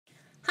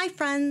Hi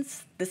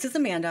friends, this is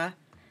Amanda.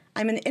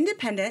 I'm an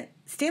independent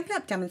Stampin'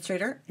 Up!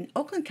 Demonstrator in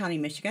Oakland County,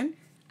 Michigan.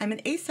 I'm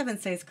an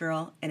A7 size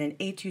girl in an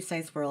A2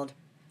 size world.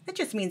 That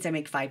just means I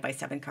make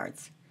 5x7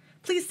 cards.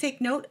 Please take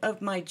note of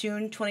my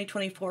June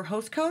 2024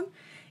 host code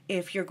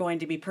if you're going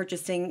to be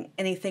purchasing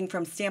anything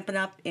from Stampin'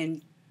 Up!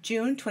 In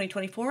June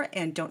 2024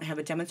 and don't have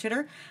a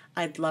demonstrator.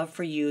 I'd love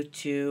for you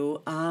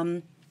to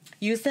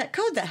use that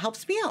code. That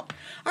helps me out.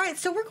 All right,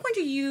 so we're going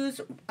to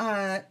use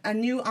a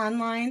new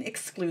online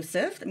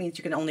exclusive. That means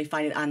you can only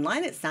find it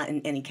online. It's not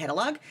in any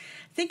catalog. I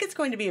think it's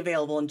going to be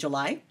available in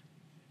July.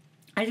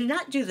 I did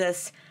not do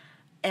this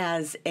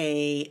as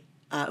a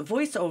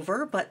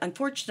voiceover, but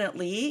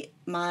unfortunately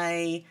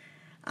my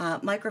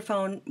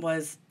microphone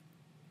was,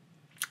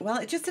 well,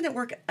 it just didn't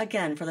work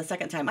again for the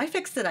second time. I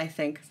fixed it, I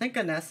think. Thank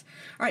goodness.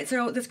 All right,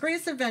 so this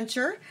Greatest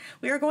Adventure,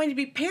 we are going to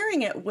be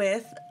pairing it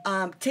with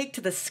Take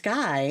to the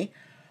Sky,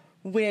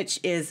 which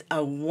is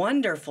a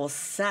wonderful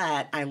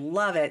set. I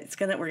love it.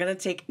 We're gonna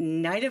take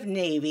Night of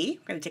Navy.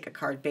 We're gonna take a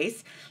card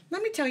base.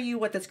 Let me tell you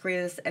what this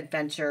Greatest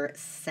Adventure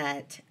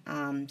set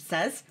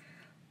says.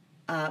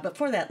 But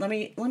for that, let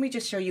me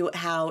just show you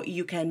how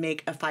you can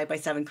make a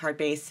 5x7 card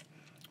base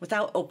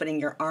without opening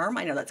your arm.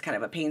 I know that's kind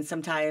of a pain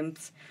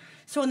sometimes.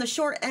 So on the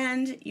short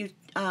end,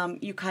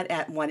 you cut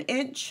at 1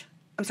 inch.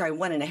 I'm sorry,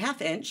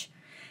 1.5 inch.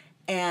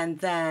 And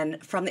then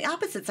from the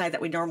opposite side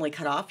that we normally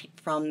cut off,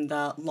 from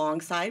the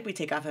long side, we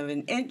take off of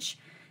 1 inch,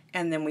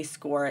 and then we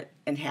score it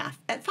in half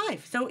at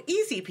 5. So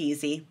easy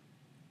peasy,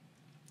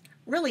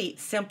 really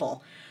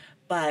simple.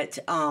 But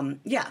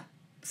yeah,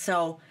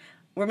 so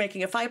we're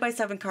making a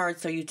 5x7 card.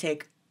 So you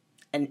take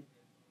 1.5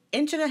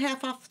 inches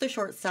off the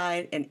short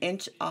side, 1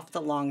 inch off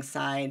the long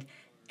side,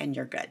 and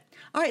you're good.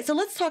 All right, so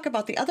let's talk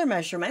about the other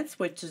measurements,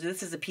 which is,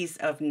 this is a piece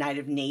of Night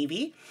of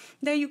Navy.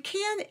 Now you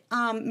can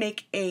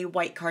make a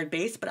white card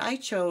base, but I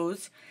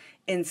chose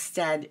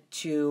instead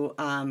to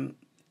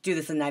do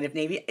this in Night of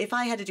Navy. If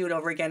I had to do it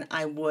over again,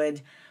 I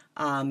would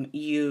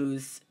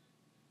use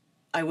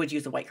a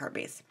white card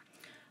base.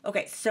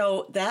 Okay,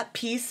 so that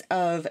piece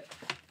of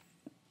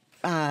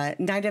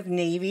Night of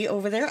Navy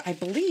over there, I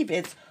believe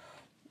it's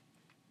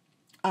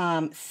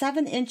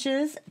 7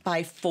 inches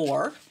by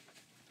 4.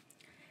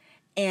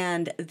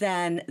 And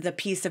then the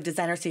piece of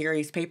Designer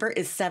Series paper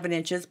is 7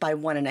 inches by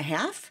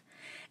 1.5.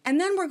 And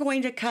then we're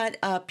going to cut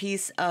a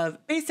piece of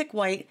basic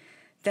white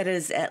that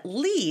is at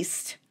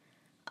least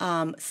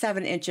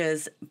 7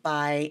 inches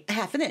by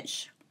 1/2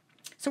 inch.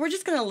 So we're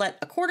just going to let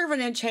 1/4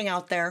 inch hang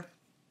out there.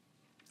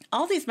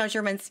 All these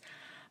measurements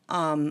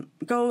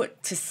go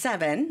to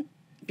 7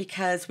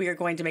 because we are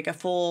going to make a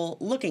full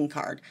looking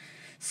card.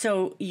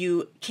 So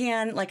you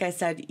can, like I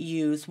said,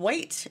 use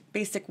white,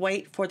 basic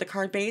white for the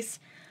card base.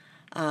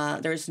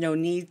 There's no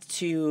need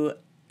to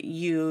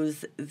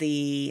use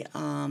the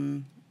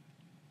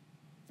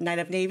Night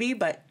of Navy,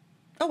 but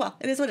oh well,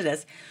 it is what it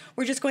is.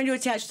 We're just going to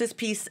attach this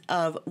piece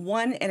of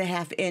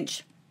 1.5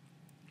 inch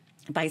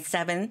by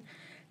 7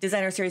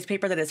 Designer Series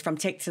paper that is from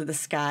Take to the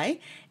Sky,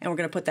 and we're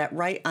going to put that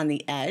right on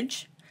the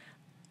edge.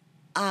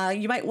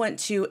 You might want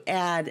to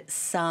add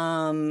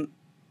some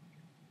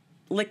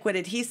liquid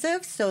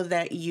adhesive so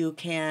that you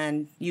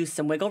can use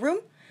some wiggle room.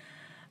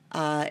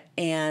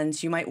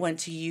 And you might want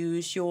to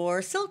use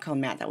your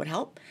silicone mat. That would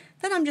help.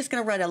 Then I'm just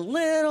going to run a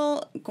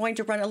little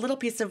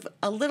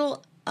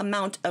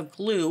amount of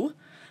glue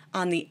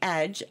on the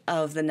edge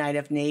of the Night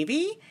of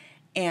Navy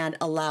and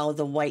allow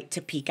the white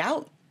to peek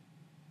out.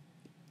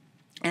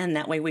 And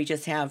that way we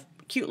just have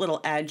a cute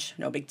little edge,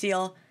 no big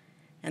deal.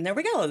 And there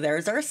we go.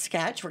 There's our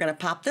sketch. We're going to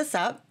pop this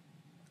up.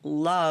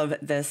 Love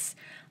this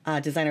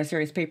Designer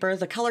Series paper.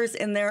 The colors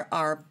in there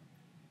are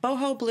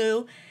boho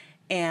blue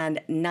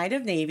and Night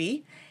of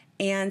Navy.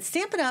 And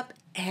Stampin' Up!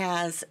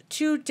 Has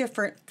 2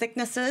 different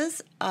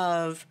thicknesses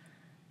of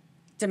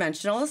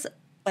dimensionals,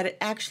 but it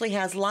actually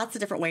has lots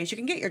of different ways you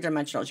can get your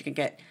dimensionals. You can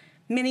get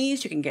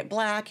minis, you can get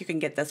black, you can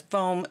get this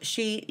foam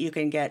sheet, you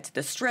can get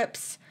the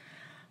strips,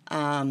 you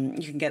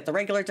can get the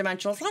regular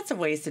dimensionals, lots of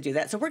ways to do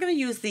that. So we're going to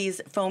use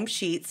these foam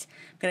sheets.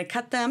 I'm going to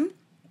cut them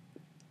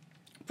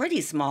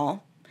pretty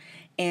small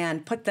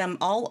and put them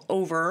all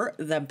over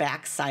the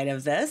back side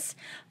of this.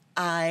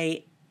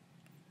 I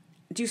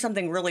do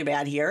something really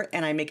bad here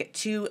and I make it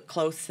too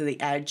close to the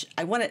edge.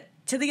 I want it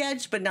to the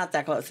edge, but not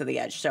that close to the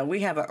edge. So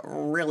we have it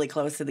really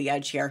close to the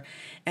edge here,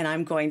 and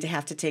I'm going to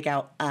have to take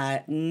out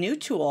a new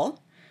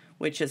tool,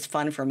 which is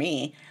fun for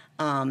me.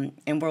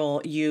 And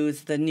we'll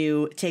use the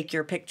new Take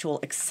Your Pick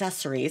tool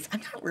accessories. I'm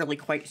not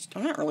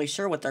really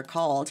sure what they're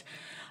called.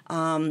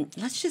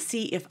 Let's just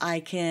see if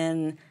I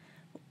can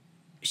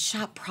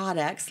shop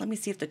products. Let me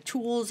see if the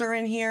tools are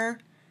in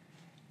here.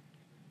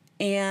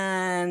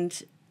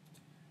 And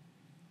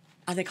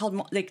are they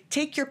called? They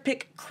Take Your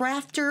Pick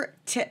Crafter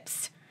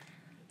Tips.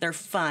 They're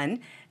fun.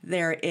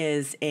 There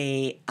is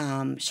a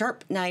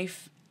sharp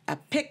knife, a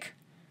pick,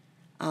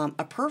 a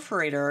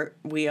perforator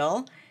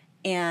wheel,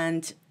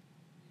 and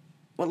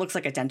what looks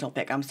like a dental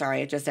pick. I'm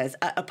sorry, it just says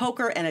a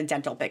poker and a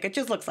dental pick. It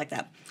just looks like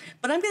that.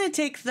 But I'm going to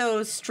take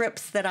those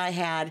strips that I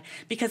had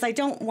because I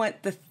don't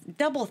want the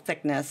double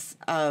thickness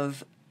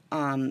of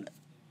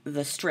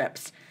the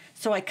strips.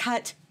 So I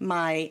cut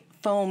my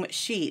foam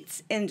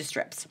sheets into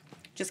strips.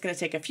 Just going to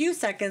take a few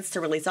seconds to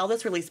release all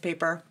this release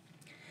paper.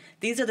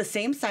 These are the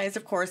same size,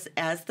 of course,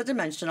 as the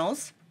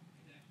dimensionals.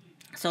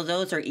 So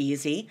those are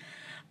easy.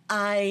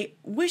 I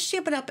wish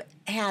Stampin' Up!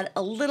 Had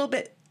a little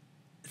bit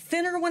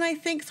thinner one, I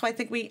think. So I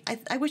think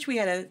I wish we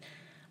had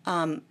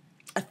a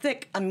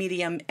thick, a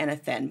medium, and a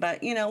thin.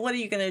 But, you know, what are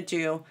you going to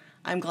do?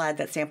 I'm glad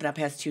that Stampin' Up!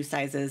 Has two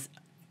sizes,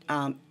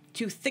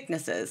 two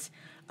thicknesses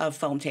of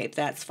foam tape.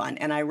 That's fun.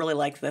 And I really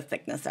like the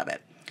thickness of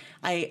it.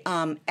 I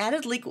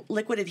added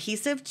liquid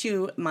adhesive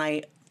to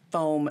my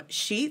foam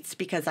sheets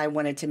because I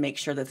wanted to make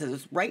sure that this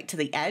was right to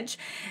the edge.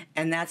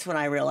 And that's when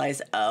I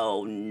realized,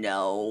 oh,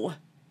 no.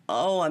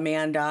 Oh,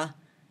 Amanda.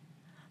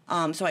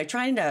 So I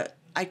try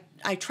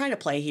to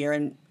play here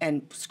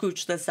and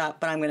scooch this up,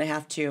 but I'm going to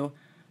have to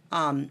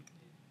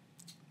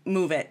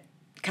move it,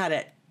 cut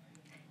it,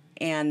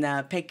 and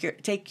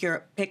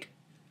pick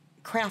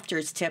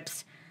crafter's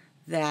tips.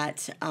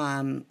 That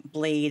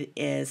blade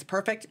is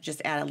perfect.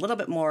 Just add a little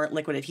bit more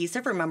liquid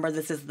adhesive. Remember,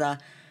 this is the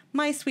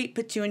My Sweet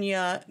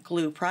Petunia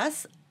glue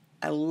press.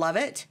 I love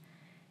it,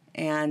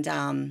 and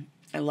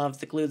I love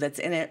the glue that's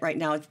in it. Right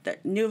now, it's the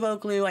Nuvo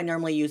glue. I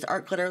normally use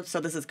art glitter, so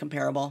this is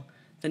comparable.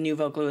 The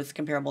Nuvo glue is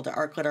comparable to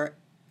art glitter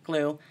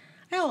glue.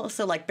 I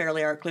also like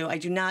Barely Art glue. I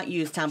do not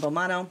use Tombow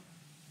Mono.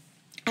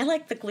 I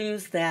like the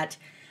glues that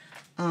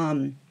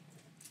don't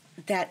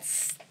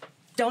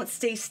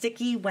stay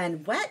sticky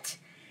when wet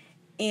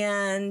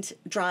and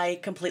dry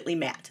completely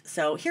matte.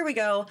 So here we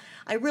go.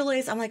 I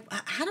realized, I'm like,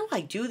 how do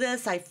I do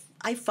this?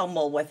 I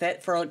fumble with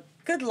it for a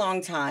good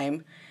long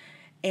time.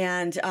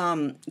 And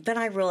then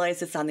I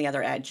realized it's on the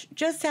other edge.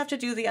 Just have to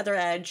do the other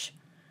edge.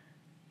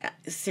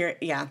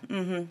 Yeah.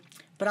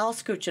 But I'll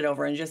scooch it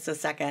over in just a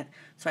second.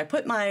 So I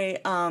put my,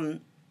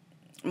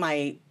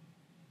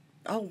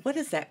 what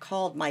is that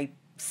called? My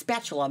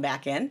spatula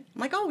back in.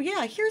 I'm like, oh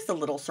yeah, here's the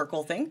little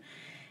circle thing.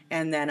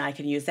 And then I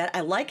can use that.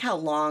 I like how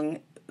long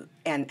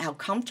and how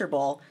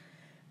comfortable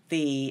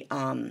the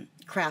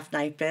craft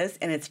knife is,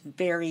 and it's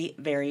very,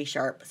 very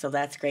sharp, so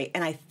that's great.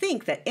 And I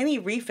think that any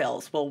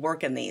refills will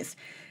work in these,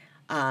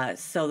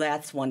 so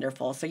that's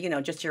wonderful. So, you know,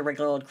 just your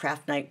regular old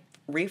craft knife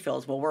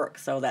refills will work,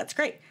 so that's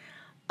great.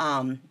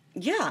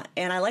 Yeah,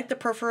 and I like the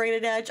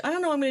perforated edge. I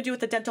don't know what I'm going to do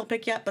with the dental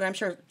pick yet, but I'm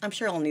sure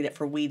I'll need it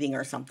for weeding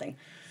or something.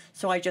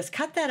 So I just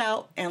cut that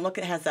out, and look,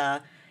 it has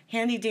a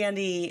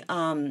handy-dandy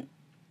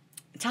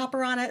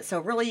topper on it, so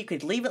really you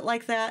could leave it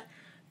like that.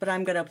 But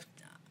I'm going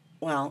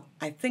to,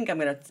 I think I'm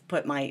going to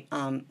put my,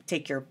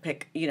 take your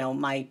pick, you know,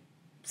 my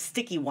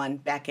sticky one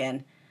back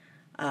in.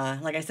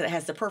 Like I said, it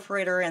has the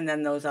perforator and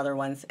then those other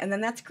ones. And then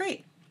that's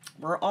great.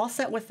 We're all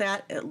set with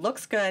that. It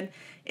looks good.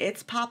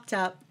 It's popped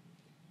up.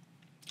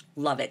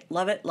 Love it,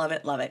 love it, love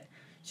it, love it.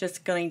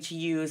 Just going to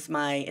use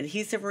my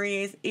adhesive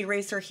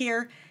eraser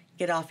here,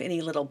 get off any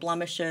little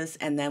blemishes,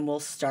 and then we'll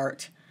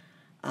start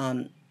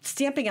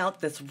stamping out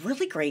this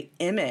really great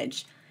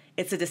image.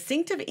 It's a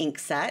distinctive ink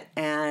set,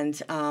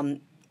 and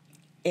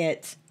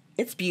it's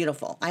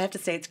beautiful. I have to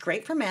say it's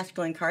great for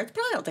masculine cards,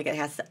 but I don't think it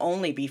has to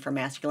only be for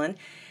masculine.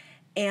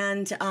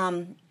 And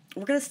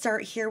we're going to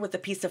start here with a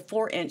piece of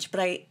 4-inch, but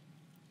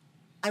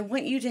I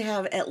want you to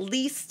have at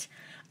least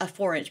a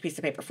 4-inch piece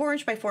of paper,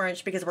 4-inch by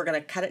 4-inch, because we're going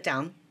to cut it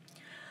down.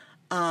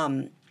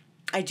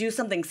 I do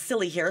something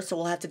silly here, so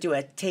we'll have to do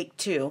a take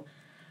 2.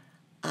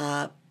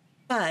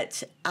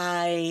 But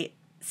I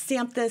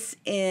stamped this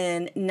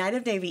in Night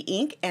of Navy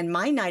ink, and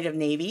my Night of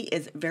Navy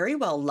is very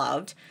well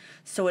loved,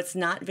 so it's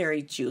not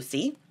very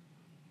juicy.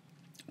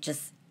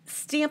 Just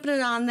stamping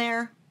it on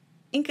there,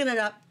 inking it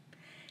up,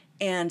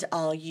 and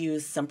I'll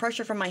use some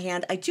pressure from my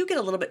hand. I do get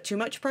a little bit too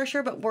much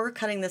pressure, but we're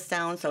cutting this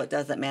down, so it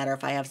doesn't matter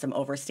if I have some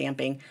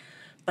overstamping.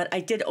 But I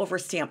did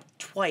overstamp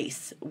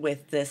twice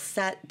with this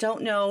set.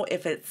 Don't know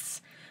if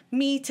it's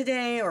me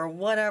today or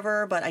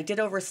whatever, but I did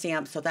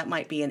overstamp, so that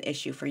might be an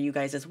issue for you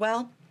guys as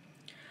well.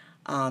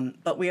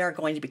 But we are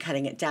going to be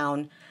cutting it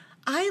down.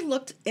 I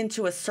looked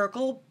into a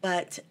circle,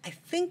 but I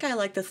think I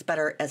like this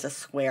better as a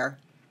square.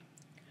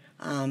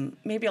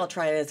 Maybe I'll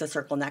try it as a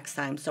circle next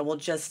time. So we'll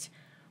just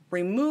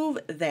remove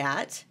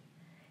that.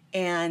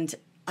 And,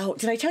 oh,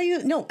 did I tell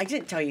you? No, I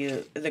didn't tell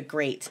you the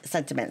great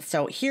sentiment.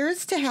 So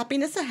here's to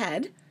happiness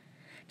ahead.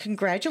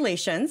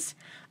 Congratulations.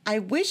 I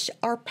wish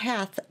our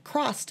path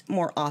crossed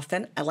more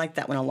often. I like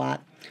that one a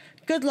lot.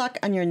 Good luck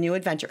on your new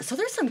adventure. So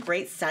there's some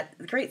great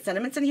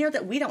sentiments in here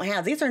that we don't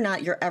have. These are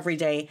not your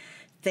everyday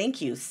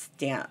thank you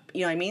stamp.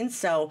 You know what I mean?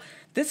 So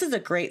this is a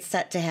great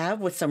set to have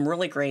with some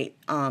really great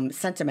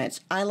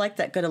sentiments. I like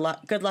that.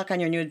 Good luck on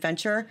your new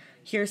adventure.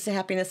 Here's to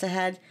happiness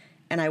ahead.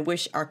 And I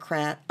wish our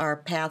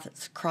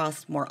paths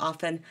crossed more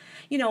often.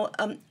 You know,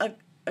 a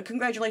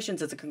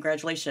congratulations is a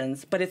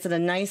congratulations, but it's in a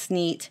nice,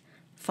 neat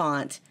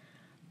font.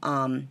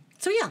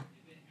 So yeah.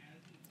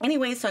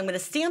 Anyway, so I'm going to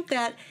stamp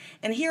that,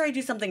 and here I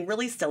do something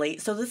really silly.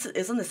 So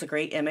isn't this a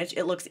great image?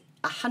 It looks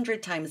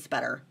 100 times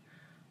better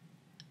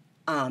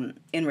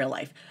in real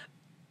life.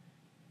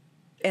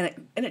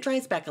 And it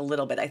dries back a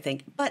little bit, I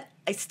think. But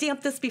I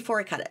stamped this before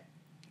I cut it.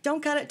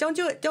 Don't cut it. Don't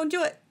do it. Don't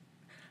do it.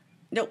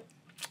 Nope.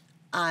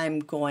 I'm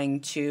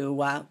going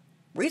to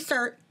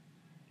restart,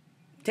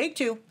 take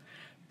two,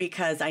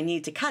 because I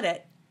need to cut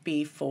it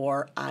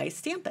before I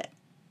stamp it.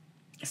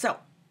 So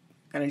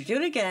I'm going to do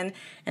it again,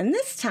 and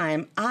this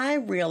time I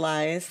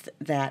realized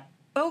that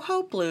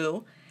boho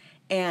blue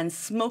and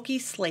smoky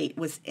slate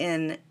was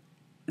in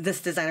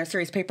this designer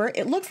series paper.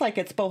 It looks like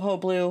it's boho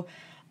blue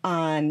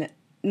on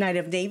Night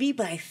of Navy,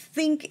 but I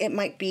think it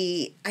might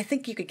be, I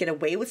think you could get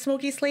away with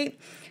smoky slate.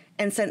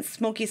 And since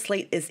smoky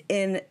slate is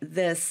in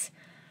this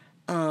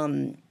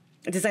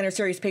designer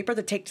series paper,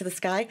 the Take to the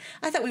Sky,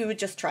 I thought we would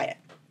just try it.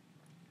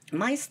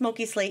 My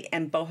smoky slate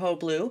and boho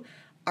blue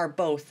are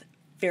both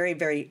very,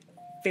 very,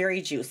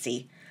 very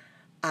juicy.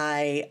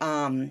 I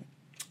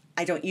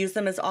don't use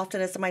them as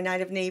often as my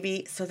Night of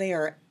Navy, so they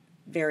are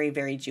very,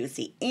 very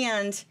juicy.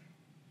 And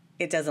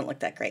it doesn't look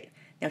that great.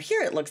 Now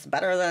here it looks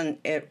better than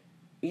it,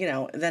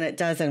 than it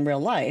does in real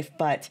life,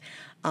 but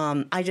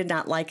I did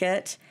not like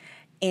it.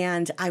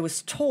 And I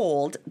was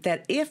told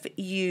that if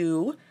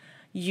you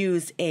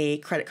use a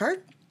credit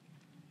card,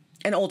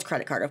 an old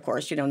credit card, of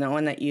course,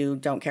 one that you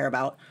don't care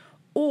about,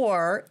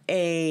 or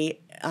a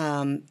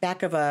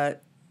back of a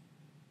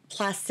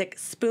plastic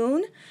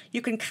spoon,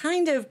 you can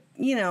kind of,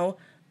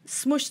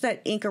 smush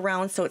that ink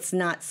around so it's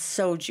not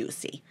so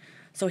juicy.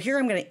 So here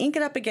I'm going to ink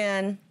it up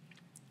again,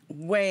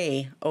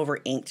 way over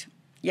inked.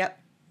 Yep,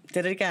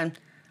 did it again.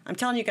 I'm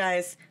telling you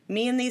guys,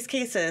 me in these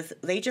cases,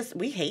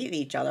 we hate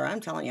each other,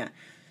 I'm telling you.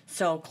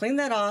 So clean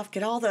that off,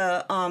 get all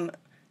the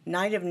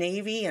Night of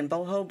Navy and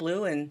boho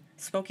blue and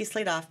smoky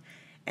slate off,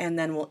 and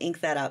then we'll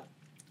ink that up.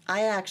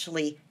 I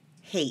actually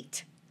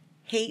hate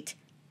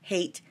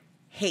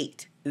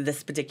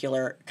this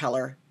particular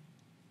color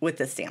with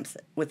this stamps,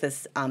 with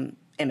this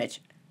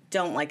image.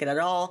 Don't like it at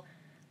all.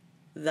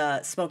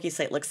 The smoky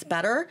slate looks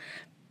better,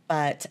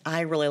 but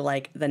I really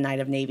like the Night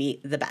of Navy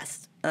the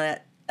best.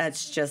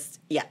 That's just,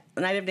 the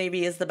Night of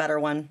Navy is the better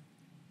one.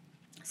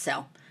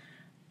 So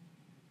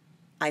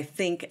I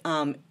think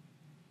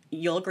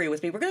you'll agree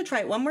with me. We're going to try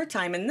it one more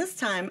time, and this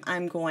time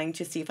I'm going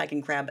to see if I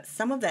can grab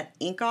some of that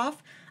ink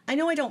off. I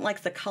know I don't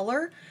like the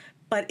color,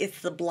 but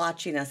it's the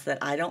blotchiness that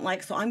I don't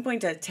like, so I'm going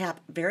to tap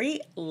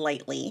very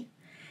lightly,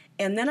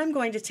 and then I'm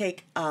going to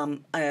take a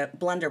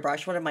blender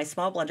brush, one of my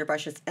small blender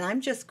brushes, and I'm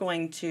just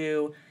going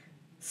to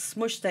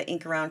smush the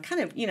ink around,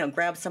 kind of,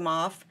 grab some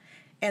off,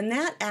 and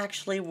that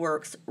actually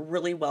works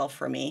really well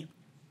for me.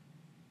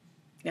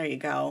 There you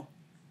go.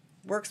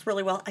 Works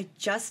really well. I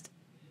just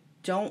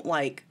don't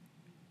like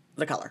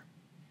the color.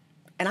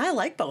 And I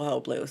like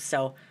boho blue,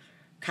 so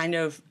kind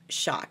of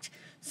shocked.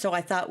 So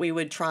I thought we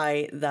would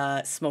try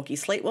the smoky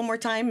slate one more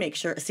time,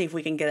 see if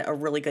we can get a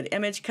really good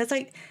image, because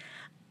I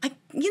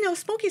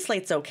smoky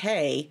slate's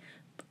okay.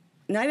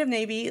 Night of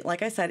Navy,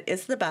 like I said,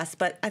 is the best,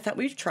 but I thought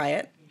we'd try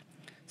it.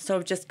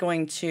 So just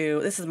going to,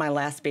 this is my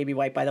last baby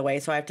wipe, by the way,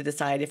 so I have to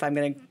decide if I'm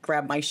going to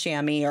grab my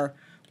chamois or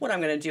what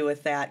I'm going to do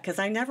with that, because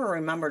I never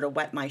remember to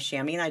wet my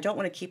chamois, and I don't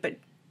want to keep it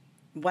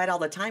wet all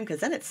the time, because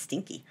then it's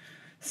stinky.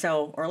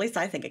 So, or at least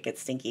I think it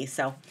gets stinky.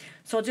 So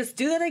I'll just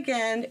do that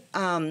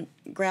again,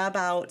 grab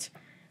out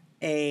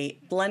a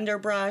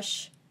blender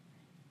brush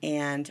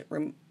and,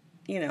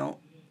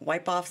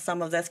 wipe off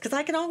some of this, because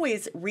I can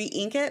always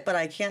re-ink it, but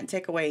I can't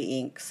take away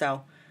ink.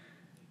 So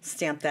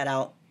stamp that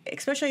out.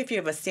 Especially if you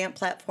have a stamp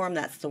platform,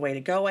 that's the way to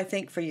go, I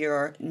think, for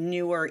your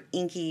newer,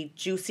 inky,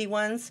 juicy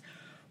ones.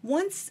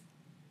 Once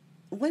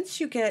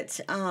you get,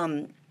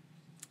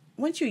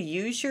 once you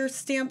use your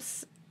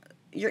stamps,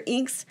 your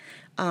inks,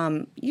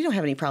 you don't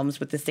have any problems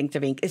with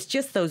distinctive ink. It's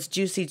just those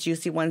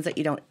juicy ones that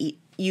you don't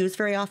use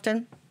very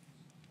often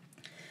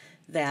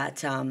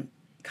that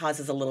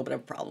causes a little bit of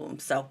a problem.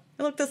 So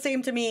it looked the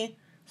same to me.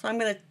 So I'm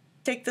going to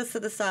take this to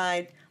the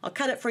side. I'll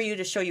cut it for you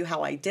to show you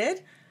how I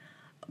did,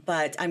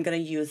 but I'm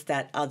going to use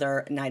that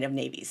other Night of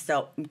Navy.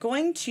 So I'm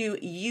going to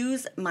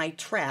use my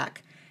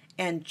track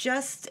and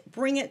just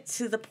bring it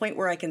to the point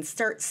where I can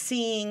start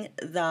seeing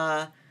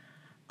the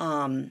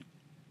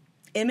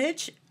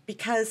image,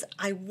 because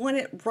I want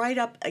it right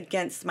up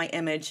against my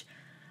image.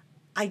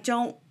 I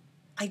want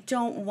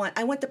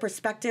the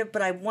perspective,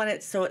 but I want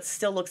it so it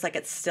still looks like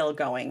it's still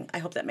going. I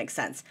hope that makes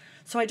sense.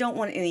 So I don't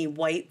want any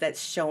white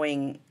that's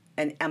showing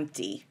an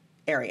empty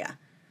area.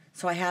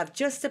 So I have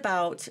just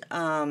about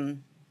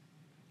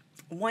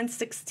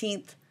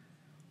 1/16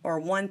 or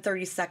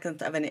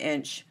 1/32 of an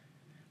inch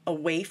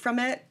away from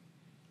it,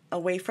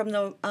 away from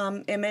the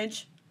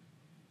image.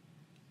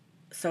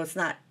 So it's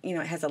not,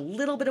 it has a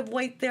little bit of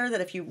white there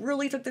that if you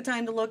really took the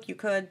time to look, you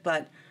could.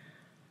 But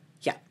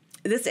yeah,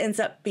 this ends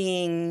up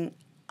being,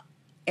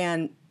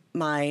 and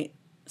my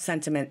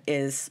sentiment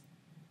is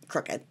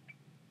crooked.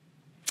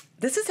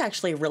 This is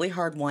actually a really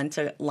hard one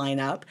to line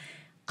up.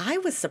 I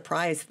was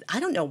surprised. I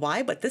don't know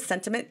why, but this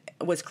sentiment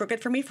was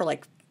crooked for me for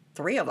like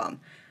 3 of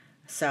them.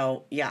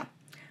 So yeah.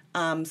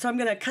 So I'm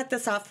going to cut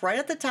this off right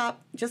at the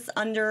top, just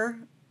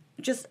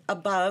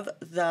above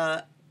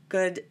the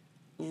good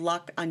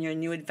luck on your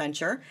new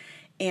adventure.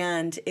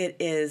 And it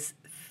is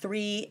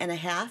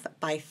 3.5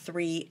 by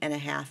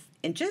 3.5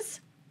 inches.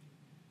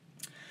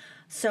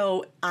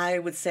 So I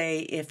would say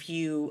if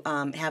you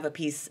have a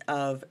piece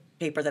of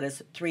paper that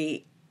is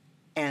 3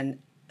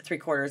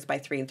 3/4 by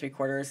 3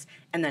 3/4,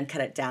 and then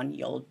cut it down,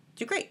 you'll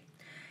do great.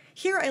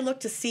 Here I look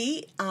to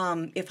see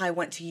if I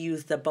want to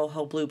use the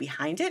boho blue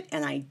behind it,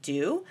 and I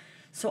do.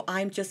 So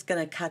I'm just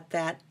going to cut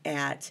that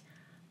at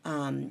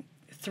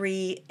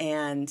 3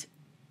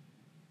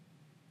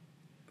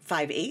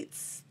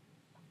 5/8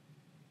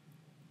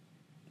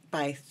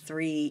 by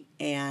 3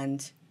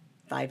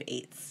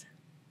 5/8.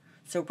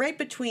 So right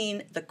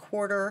between the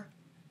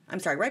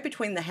right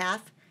between the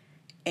half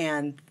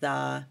and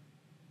the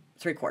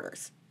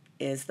 3/4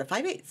 is the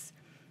 5/8.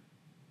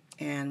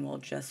 And we'll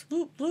just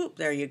loop, loop,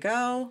 there you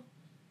go.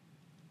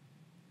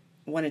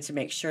 Wanted to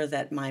make sure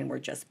that mine were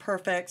just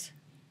perfect.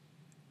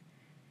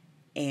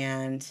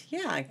 And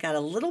yeah, I got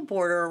a little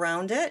border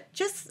around it.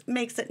 Just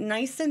makes it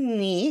nice and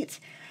neat.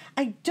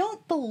 I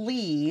don't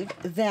believe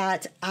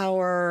that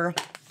our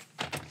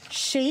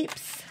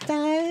shapes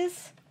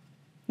dies.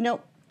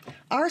 Nope.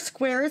 Our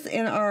squares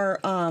in our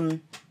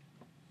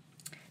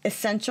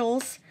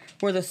essentials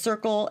were the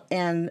circle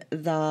and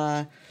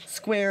the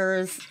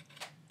squares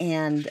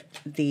and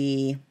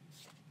the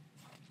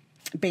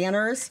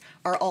banners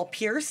are all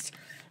pierced,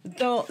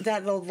 though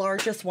that the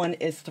largest one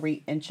is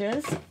 3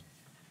 inches.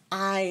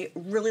 I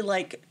really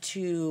like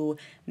to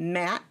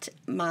mat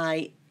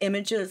my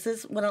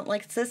images when it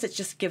like this. It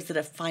just gives it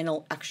a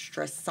final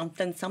extra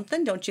something,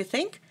 something, don't you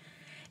think?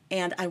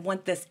 And I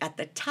want this at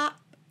the top.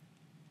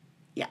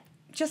 Yeah,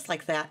 just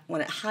like that.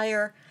 Want it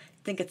higher.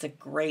 I think it's a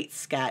great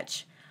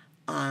sketch.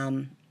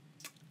 I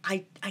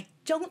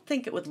don't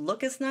think it would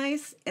look as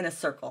nice in a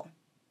circle.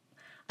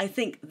 I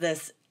think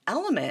this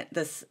element,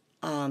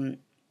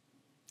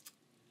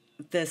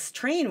 this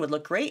train would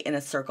look great in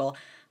a circle.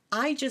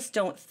 I just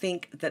don't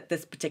think that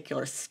this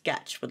particular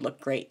sketch would look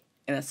great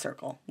in a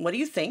circle. What do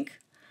you think?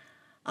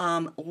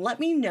 Let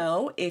me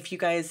know if you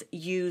guys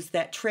use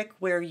that trick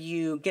where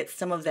you get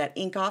some of that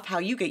ink off, how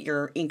you get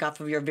your ink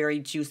off of your very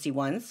juicy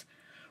ones.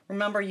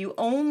 Remember, you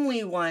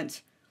only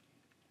want,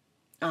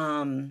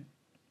 you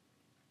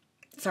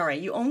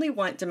only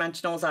want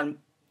dimensionals on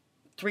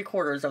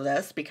 3/4 of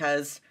this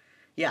because,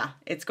 yeah,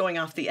 it's going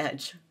off the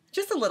edge.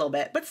 Just a little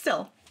bit, but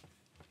still,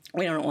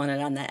 we don't want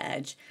it on the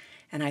edge.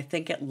 And I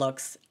think it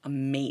looks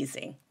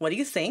amazing. What do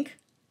you think?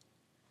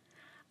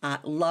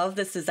 Love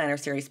this designer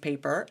series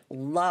paper.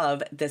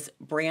 Love this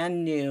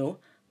brand new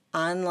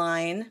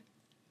online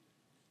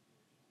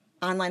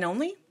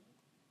only?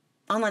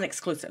 Online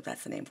exclusive,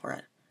 that's the name for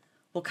it.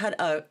 We'll cut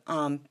a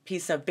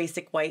piece of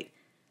basic white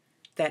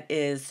that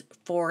is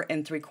 4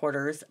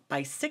 3/4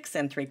 by 6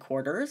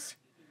 3/4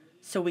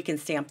 so we can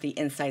stamp the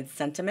inside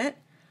sentiment.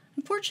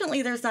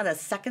 Unfortunately, there's not a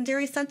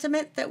secondary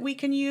sentiment that we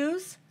can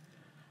use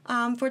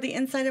for the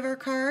inside of our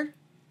card,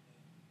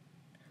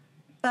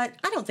 but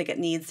I don't think it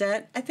needs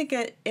it. I think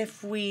I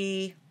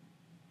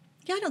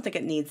don't think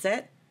it needs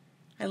it.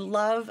 I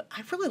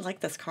really like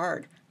this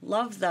card.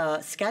 Love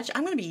the sketch.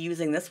 I'm going to be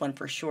using this one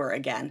for sure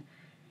again.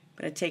 I'm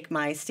going to take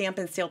my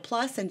Stampin' Seal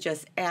Plus and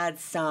just add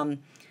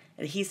some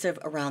adhesive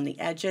around the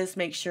edges.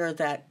 Make sure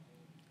that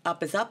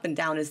up is up and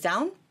down is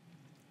down.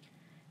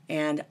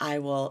 And I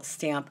will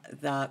stamp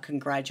the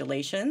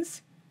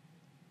congratulations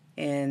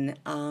in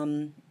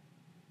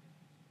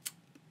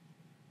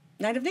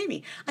Night of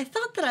Navy. I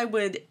thought that I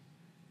would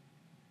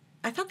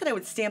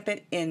stamp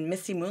it in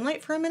Misty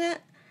Moonlight for a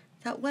minute.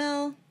 I thought,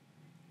 well,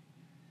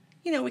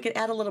 we could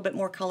add a little bit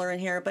more color in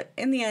here, but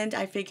in the end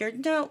I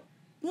figured, no,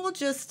 we'll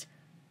just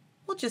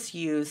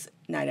use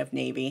Night of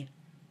Navy.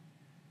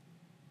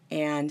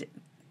 And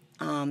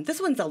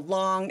this one's a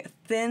long,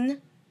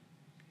 thin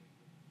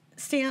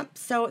stamp,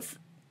 so it's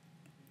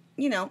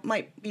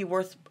might be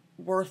worth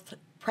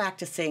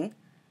practicing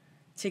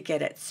to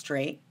get it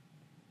straight.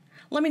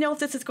 Let me know if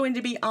this is going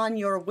to be on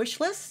your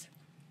wish list.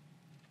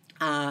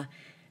 I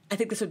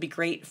think this would be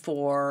great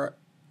for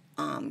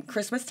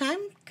Christmas time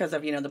because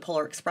of, the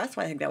Polar Express.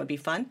 So I think that would be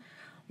fun.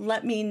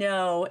 Let me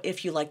know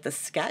if you like the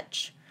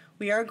sketch.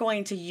 We are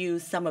going to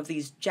use some of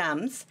these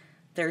gems.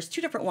 There's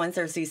 2 different ones.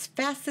 There's these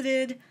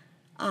faceted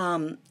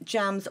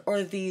gems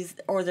or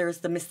there's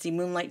the Misty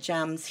Moonlight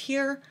gems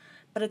here.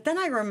 But then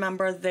I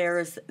remember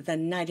there's the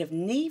Night of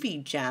Navy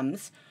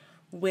gems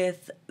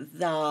with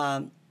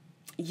the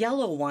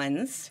yellow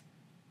ones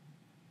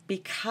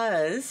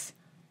because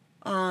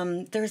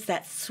there's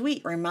that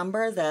sweet,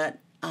 remember that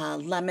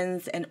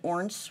lemons and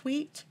orange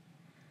sweet?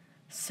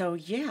 So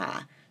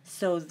yeah,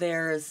 so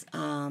there's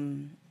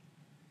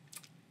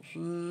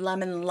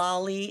Lemon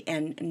Lolly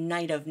and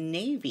Night of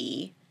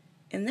Navy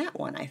in that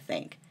one, I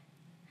think.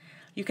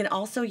 You can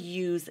also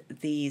use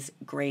these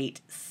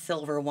great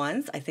silver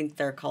ones. I think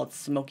they're called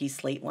Smoky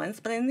Slate ones,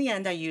 but in the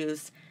end I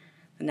use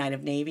the Night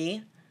of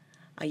Navy.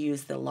 I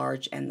use the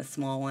large and the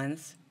small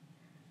ones.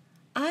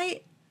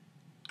 I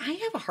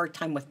have a hard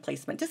time with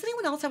placement. Does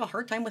anyone else have a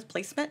hard time with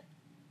placement?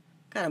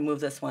 Gotta move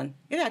this one.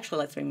 It actually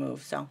lets me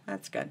move, so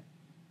that's good.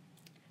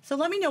 So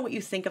let me know what you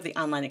think of the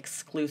online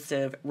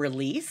exclusive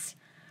release.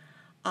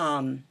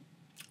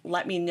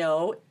 Let me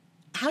know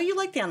how you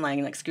like the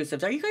online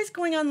exclusives. Are you guys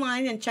going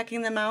online and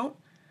checking them out?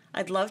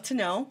 I'd love to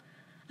know.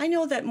 I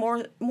know that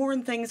more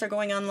things are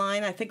going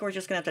online. I think we're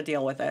just going to have to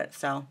deal with it.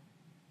 So,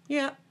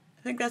 yeah,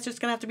 I think that's just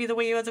going to have to be the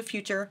way of the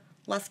future.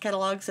 Less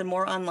catalogs and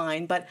more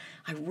online. But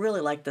I really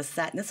like this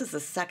set. And this is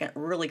the second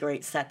really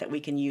great set that we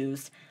can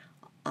use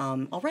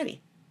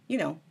already,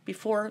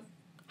 before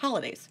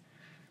holidays.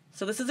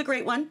 So this is a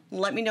great one.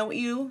 Let me know what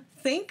you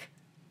think.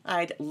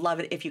 I'd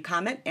love it if you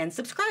comment and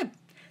subscribe.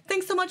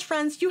 Thanks so much,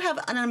 friends. You have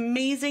an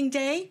amazing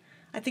day.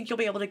 I think you'll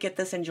be able to get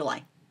this in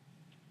July.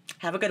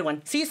 Have a good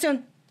one. See you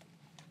soon.